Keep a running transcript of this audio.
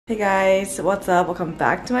Hey guys, what's up? Welcome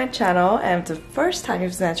back to my channel, and if it's the first time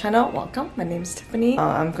you've seen my channel, welcome. My name is Tiffany.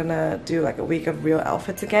 I'm gonna do like a week of real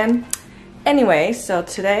outfits again. Anyway, so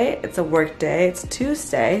today it's a work day. It's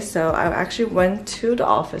Tuesday, so I actually went to the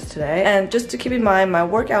office today. And just to keep in mind, my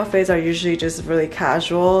work outfits are usually just really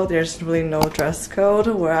casual. There's really no dress code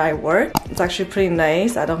where I work. It's actually pretty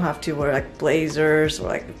nice. I don't have to wear like blazers or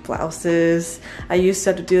like blouses. I used to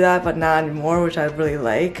have to do that, but not anymore, which I really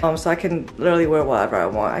like. So I can literally wear whatever I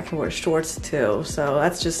want. I can wear shorts too. So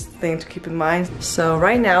that's just a thing to keep in mind. So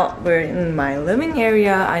right now we're in my living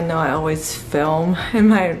area. I know I always film in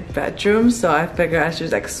my bedroom, so I figured I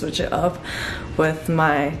should like switch it up with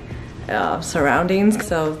my surroundings.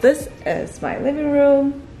 So this is my living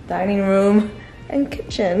room, dining room, and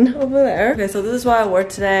kitchen over there. Okay, so this is what I wore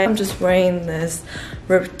today. I'm just wearing this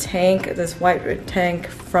ribbed tank, this white ribbed tank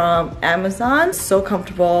from Amazon. So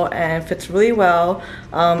comfortable and fits really well.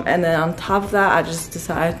 And then on top of that, I just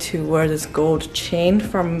decided to wear this gold chain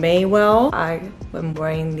from Maywell. I am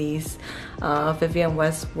wearing these Vivienne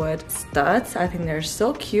Westwood studs. I think they're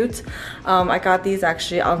so cute. I got these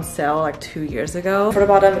actually on sale like 2 years ago. For the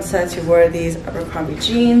bottom, it says to wear these Abercrombie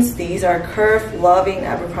jeans. These are curve loving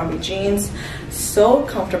Abercrombie jeans. So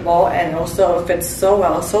comfortable and also fits so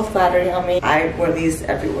well, so flattering on me. I wear these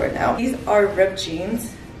everywhere now. These are ripped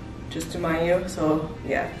jeans, just to mind you, so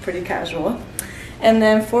yeah, pretty casual. And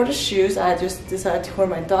then for the shoes, I just decided to wear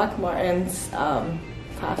my Doc Martens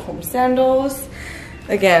platform sandals.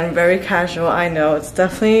 Again, very casual. I know it's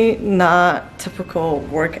definitely not typical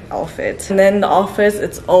work outfit. And then in the office,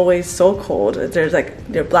 it's always so cold. There's like,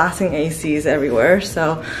 they're blasting ACs everywhere,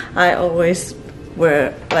 so I always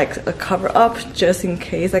wear like a cover up just in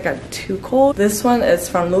case I got too cold. This one is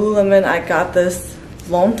from Lululemon. I got this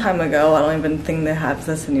long time ago. I don't even think they have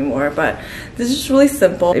this anymore, but this is really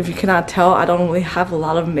simple. If you cannot tell, I don't really have a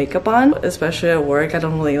lot of makeup on, especially at work. I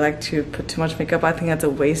don't really like to put too much makeup. I think that's a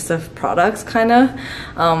waste of products, kind of.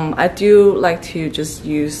 I do like to just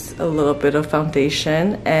use a little bit of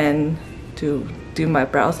foundation and to do my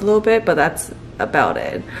brows a little bit, but that's about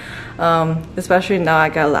it. Especially now I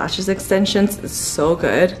got lashes extensions. It's so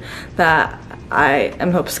good that I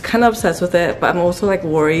am kind of obsessed with it, but I'm also like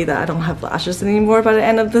worried that I don't have lashes anymore by the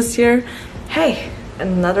end of this year. Hey,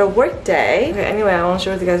 another work day. Okay, anyway, I want to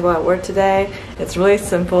share with you guys what I wore today. It's really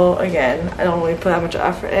simple. Again, I don't really put that much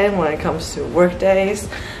effort in when it comes to work days,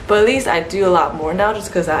 but at least I do a lot more now just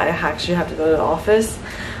because I actually have to go to the office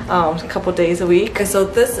a couple days a week. Okay, so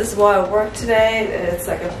this is what I wore today. It's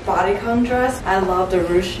like a bodycon dress. I love the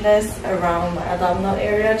ruchiness around my abdominal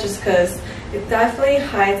area just because it definitely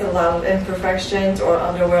hides a lot of imperfections or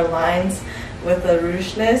underwear lines with the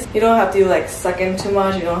ruchiness. You don't have to like suck in too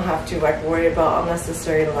much. You don't have to like worry about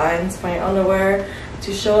unnecessary lines for your underwear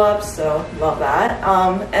to show up, so love that.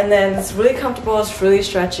 And then it's really comfortable, it's really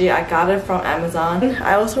stretchy. I got it from Amazon.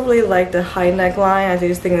 I also really like the high neckline. I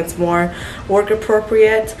just think it's more work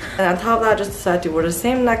appropriate. And on top of that, I just decided to wear the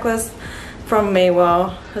same necklace from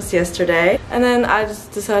Maywell as yesterday. And then I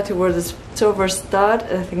just decided to wear this silver stud.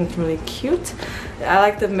 I think it's really cute. I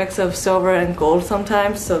like the mix of silver and gold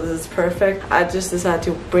sometimes, so this is perfect. I just decided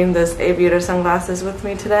to bring this aviator sunglasses with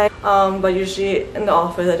me today. But usually in the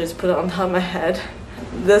office, I just put it on top of my head.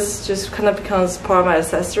 This just kind of becomes part of my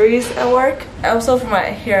accessories at work. Also for my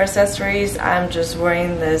hair accessories, I'm just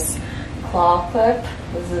wearing this claw clip.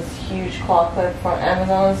 This is huge claw clip from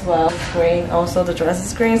Amazon as well. It's green. Also the dress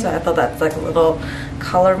is green, so I thought that's like a little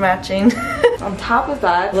color matching. On top of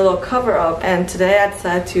that, a little cover up, and today I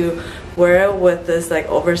decided to wear it with this like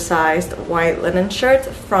oversized white linen shirt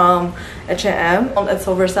from H&M. It's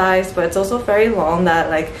oversized, but it's also very long that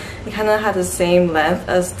like it kind of has the same length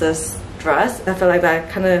as this dress. I feel like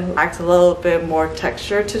that kind of adds a little bit more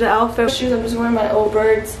texture to the outfit. Shoes, I'm just wearing my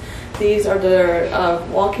Oberts. These are the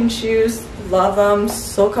walking shoes. Love them,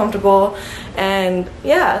 so comfortable. And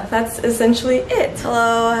yeah, that's essentially it.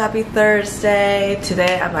 Hello, happy Thursday.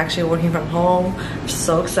 Today I'm actually working from home. I'm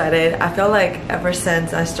so excited. I feel like ever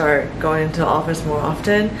since I started going into the office more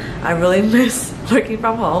often, I really miss working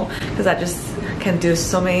from home because I just can do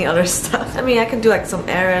so many other stuff. I mean, I can do like some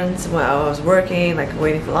errands while I was working, like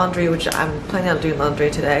waiting for laundry, which I'm planning on doing laundry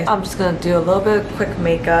today. I'm just gonna do a little bit of quick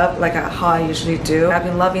makeup like how I usually do. I've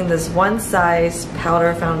been loving this one size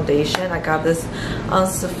powder foundation. I got this on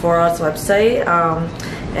Sephora's website.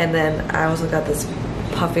 And then I also got this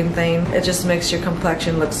puffing thing. It just makes your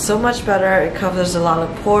complexion look so much better. It covers a lot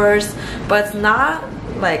of pores, but it's not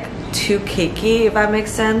like too cakey, if that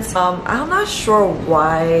makes sense. I'm not sure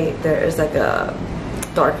why there is like a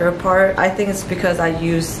darker part. I think it's because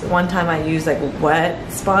one time I used like a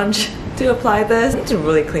wet sponge to apply this. I need to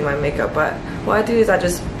really clean my makeup, but what I do is I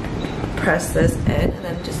just press this in and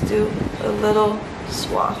then just do a little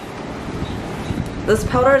swap. This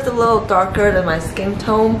powder is a little darker than my skin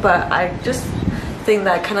tone, but I just think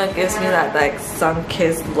that kind of gives me that like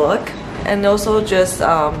sun-kissed look, and also just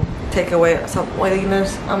take away some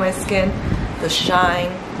oiliness on my skin, the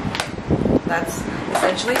shine. That's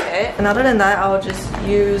essentially it. And other than that, I'll just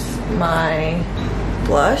use my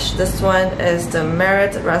blush. This one is the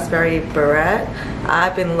Merit Raspberry Beret.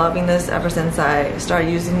 I've been loving this ever since I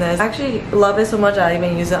started using this. I actually love it so much I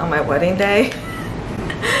even use it on my wedding day.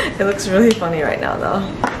 It looks really funny right now though.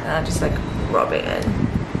 And I just like rub it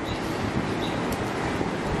in.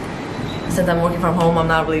 Since I'm working from home, I'm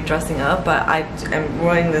not really dressing up, but I am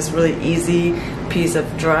wearing this really easy piece of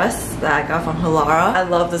dress that I got from Halara. I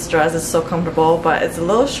love this dress, it's so comfortable, but it's a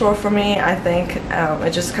little short for me, I think.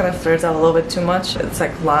 It just kind of flares out a little bit too much. It's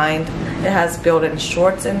like lined. It has built-in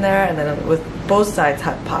shorts in there, and then with both sides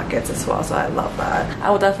have pockets as well, so I love that. I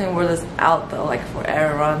will definitely wear this out though, like for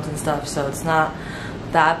air runs and stuff, so it's not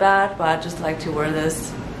that bad, but I just like to wear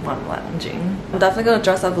this when lounging. I'm definitely gonna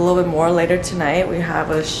dress up a little bit more later tonight. We have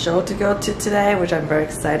a show to go to today, which I'm very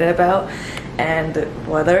excited about, and the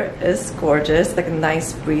weather is gorgeous, like a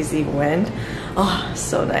nice breezy wind. Oh,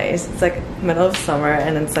 so nice. It's like middle of summer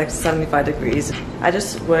and it's like 75 degrees. I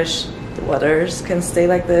just wish the weathers can stay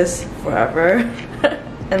like this forever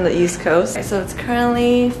in the East Coast. So it's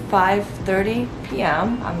currently 5:30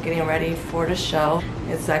 p.m. I'm getting ready for the show.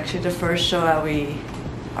 It's actually the first show that we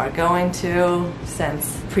are going to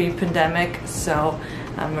since pre-pandemic, so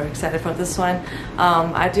I'm very excited for this one.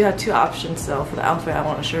 I do have two options though for the outfit I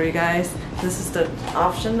want to show you guys. This is the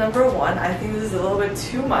option number one. I think this is a little bit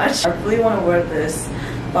too much. I really want to wear this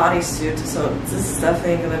bodysuit, so this is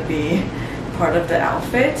definitely going to be part of the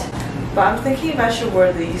outfit. But I'm thinking if I should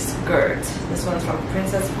wear the skirt. This one's from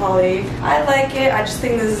Princess Polly. I like it. I just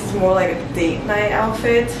think this is more like a date night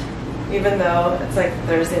outfit, even though it's like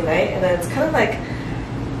Thursday night, and then it's kind of like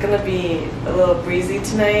gonna be a little breezy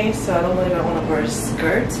tonight, so I don't really want to wear a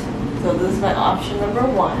skirt. So this is my option number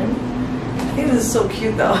one. I think this is so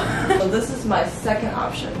cute though. So this is my second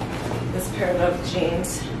option. This pair of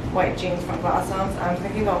jeans, white jeans from Blossoms. I'm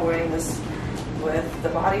thinking about wearing this with the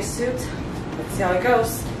bodysuit. Let's see how it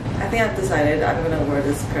goes. I think I've decided I'm gonna wear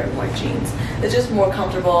this pair of white jeans. It's just more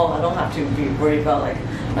comfortable. I don't have to be worried about like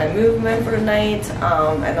my movement for the night,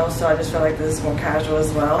 and also I just feel like this is more casual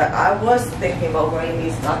as well. I was thinking about wearing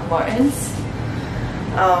these Doc Martens.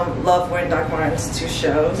 Love wearing Doc Martens to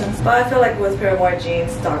shows, but I feel like with a pair of white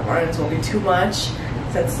jeans, Doc Martens will be too much.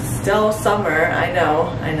 Since it's still summer, I know,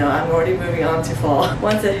 I'm already moving on to fall.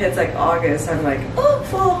 Once it hits like August, I'm like, oh,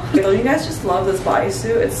 fall. So you guys just love this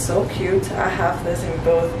bodysuit. It's so cute. I have this in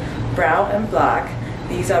both brown and black.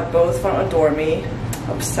 These are both from Adore Me.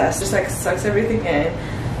 Obsessed. Just like sucks everything in.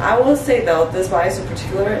 I will say though, this bodysuit in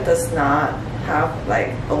particular, it does not have like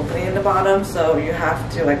opening in the bottom, so you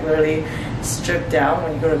have to like literally strip down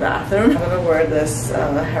when you go to the bathroom. I'm gonna wear this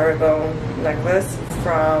herringbone necklace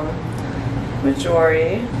from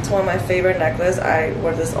Majori. It's one of my favorite necklaces. I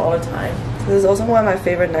wear this all the time. This is also one of my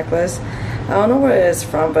favorite necklaces. I don't know where it is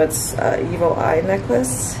from, but it's Evil Eye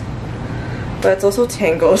necklace. But it's also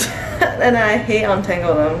tangled. And I hate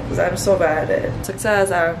untangling them because I'm so bad at it.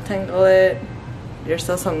 Success, I untangle it. There's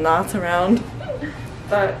still some knots around.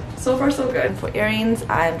 But so far so good. For earrings,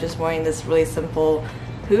 I'm just wearing this really simple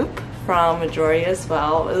hoop from Majori as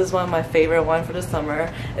well. This is one of my favorite ones for the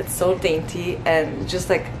summer. It's so dainty and just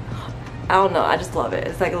like, I don't know, I just love it.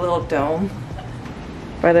 It's like a little dome.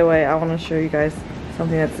 By the way, I want to show you guys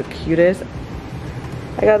something that's the cutest.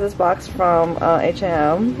 I got this box from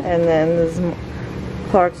H&M, and then this is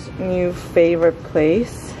Clark's new favorite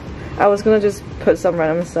place. I was gonna just put some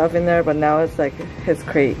random stuff in there, but now it's like his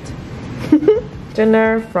crate.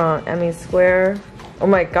 Dinner from Emmy Square. Oh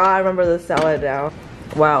my god, I remember the salad now.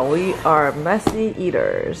 Wow, we are messy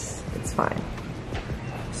eaters. It's fine.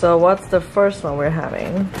 So what's the first one we're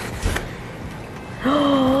having?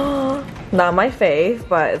 Not my fave,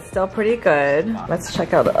 but it's still pretty good. Let's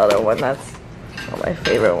check out the other one. That's my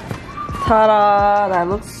favorite one. Ta-da! That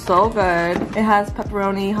looks so good. It has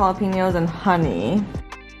pepperoni, jalapenos, and honey.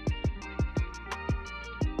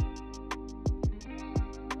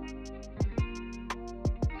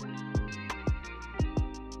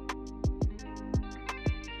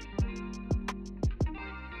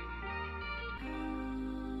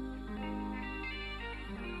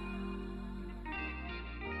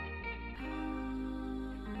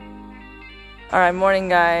 Alright, morning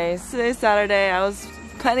guys. Today's Saturday. I was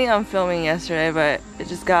planning on filming yesterday, but it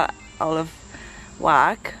just got out of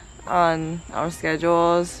whack on our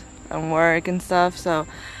schedules and work and stuff. So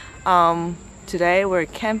today we're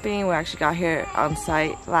camping. We actually got here on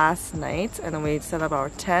site last night and then we set up our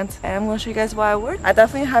tent. And I'm gonna show you guys why I wore it. I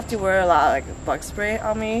definitely have to wear a lot of like bug spray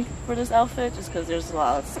on me for this outfit just because there's a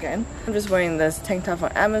lot of skin. I'm just wearing this tank top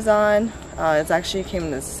from Amazon. It's actually came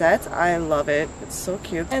in this set. I love it. It's so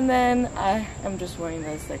cute. And then I am just wearing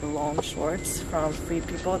this like long shorts from Free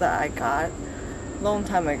People that I got long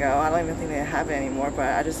time ago. I don't even think they have it anymore, but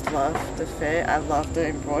I just love the fit. I love the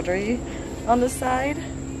embroidery on the side.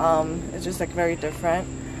 It's just like very different,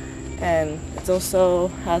 and it also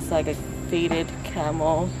has like a faded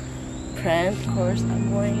camel print. Of course,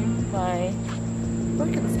 I'm wearing my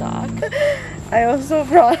Birkenstock. I also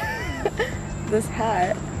brought this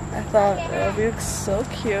hat. I thought it would be so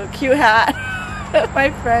cute. Cute hat. My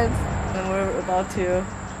friends. And we're about to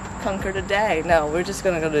conquer the day. No, we're just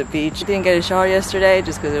gonna go to the beach. Didn't get a shower yesterday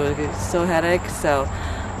just because it was so headache, so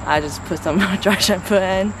I just put some dry shampoo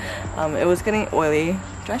in. It was getting oily.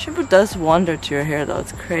 Dry shampoo does wonder to your hair though,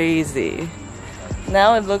 it's crazy.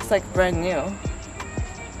 Now it looks like brand new.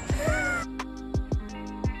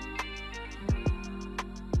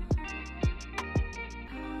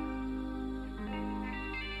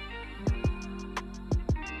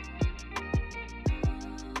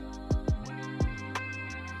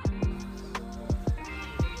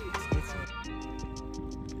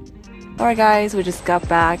 Alright guys, we just got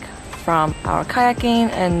back from our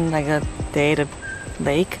kayaking and like a day at a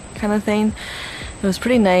lake kind of thing. It was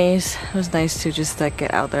pretty nice. It was nice to just like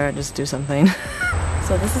get out there and just do something.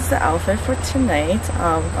 So this is the outfit for tonight.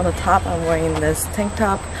 On the top I'm wearing this tank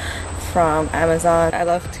top from Amazon. I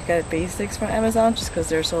love to get basics from Amazon just because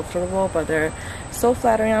they're so affordable, but they're so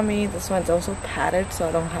flattering on me. This one's also padded so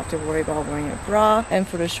I don't have to worry about wearing a bra. And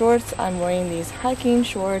for the shorts, I'm wearing these hiking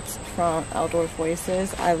shorts from Outdoor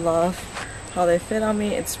Voices. I love how they fit on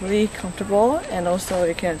me. It's really comfortable, and also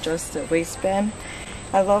you can adjust the waistband.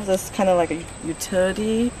 I love this kind of like a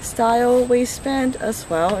utility style waistband as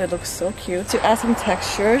well. It looks so cute. To add some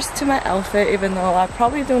textures to my outfit, even though I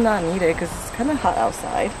probably do not need it because it's kind of hot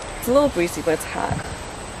outside. It's a little breezy, but it's hot.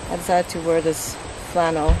 I decided to wear this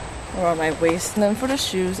flannel around my waist. And then for the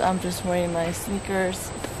shoes, I'm just wearing my sneakers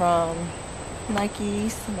from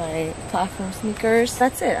Nike's, my platform sneakers.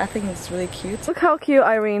 That's it. I think it's really cute. Look how cute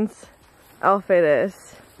Irene's outfit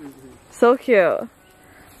is. So cute.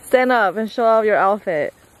 Stand up and show off your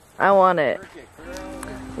outfit. I want it.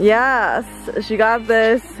 Yes, she got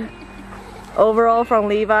this overall from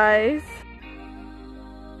Levi's.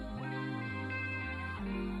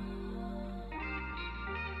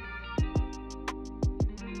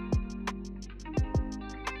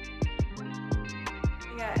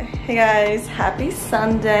 Hey guys, happy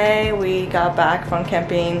Sunday. We got back from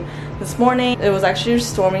camping this morning. It was actually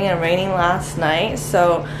storming and raining last night,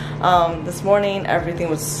 so this morning everything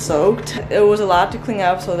was soaked. It was a lot to clean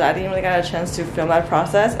up, so that I didn't really get a chance to film that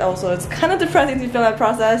process. Also, it's kind of depressing to film that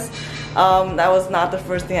process. That was not the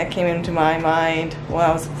first thing that came into my mind when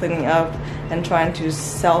I was cleaning up and trying to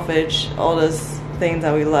salvage all this things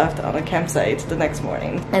that we left on the campsite the next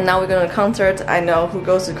morning. And now we're going to a concert. I know who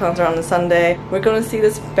goes to concert on the Sunday. We're going to see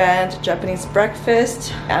this band, Japanese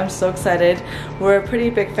Breakfast. I'm so excited. We're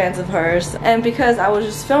pretty big fans of hers. And because I was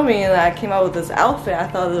just filming and I came out with this outfit, I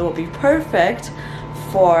thought it would be perfect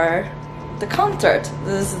for the concert.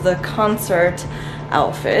 This is the concert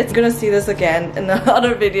outfit. I'm gonna see this again in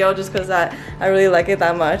another video just because I really like it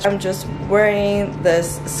that much. I'm just wearing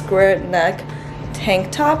this square neck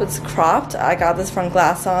tank top. It's cropped. I got this from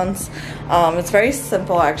Glassons. It's very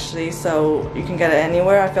simple actually, so you can get it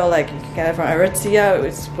anywhere. I feel like you can get it from Aritzia.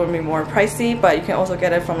 It's going to be more pricey, but you can also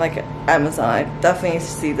get it from like Amazon. I definitely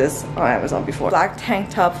see this on Amazon before. Black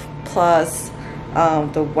tank top plus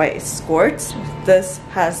the white skirts. This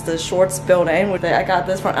has the shorts built in. I got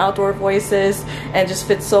this from Outdoor Voices and it just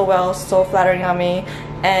fits so well, so flattering on me.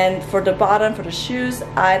 And for the bottom, for the shoes,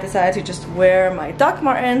 I decided to just wear my Doc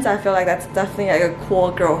Martens. I feel like that's definitely like a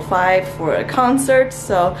cool girl vibe for a concert,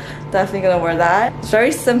 so definitely gonna wear that. It's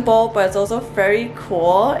very simple, but it's also very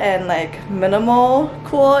cool and like minimal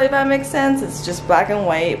cool, if that makes sense. It's just black and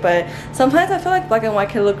white, but sometimes I feel like black and white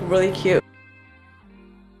can look really cute.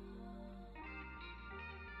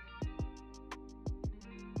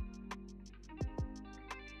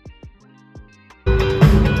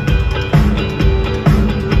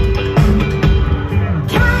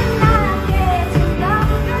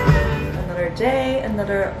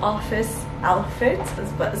 Another office outfit,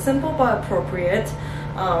 but simple but appropriate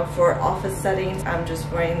for office settings. I'm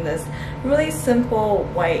just wearing this really simple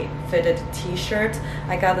white fitted t-shirt.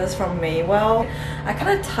 I got this from Maywell. I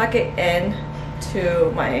kind of tuck it in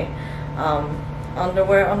to my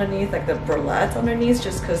underwear underneath, like the bralettes underneath,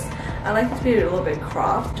 just because I like it to be a little bit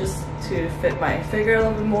cropped just to fit my figure a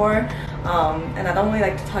little bit more. And I don't really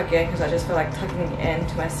like to tuck in because I just feel like tucking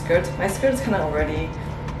into my skirt. My skirt is kind of already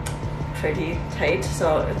pretty tight,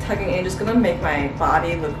 so tucking in just gonna make my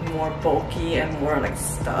body look more bulky and more like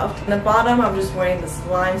stuffed. In the bottom, I'm just wearing this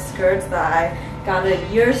lime skirt that I got it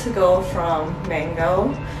years ago from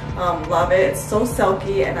Mango. Love it. It's so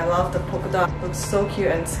silky and I love the polka dot. It looks so cute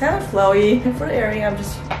and it's kind of flowy. And for the earring, I'm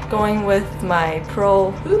just going with my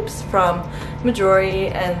pearl hoops from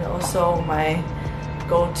Majori and also my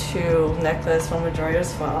go-to necklace from Majori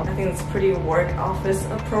as well. I think it's pretty work office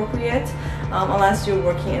appropriate. Unless you're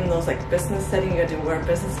working in those like business setting, you have to wear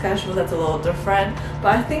business casual, that's a little different.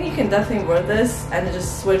 But I think you can definitely wear this and then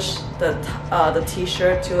just switch the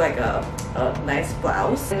t-shirt to like a nice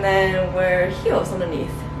blouse and then wear heels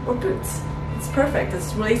underneath or boots. It's perfect.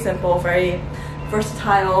 It's really simple, very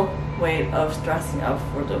versatile way of dressing up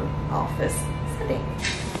for the office setting.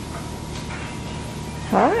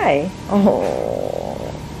 Hi. Oh.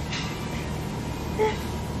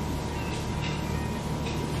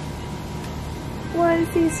 Why is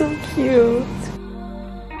he so cute?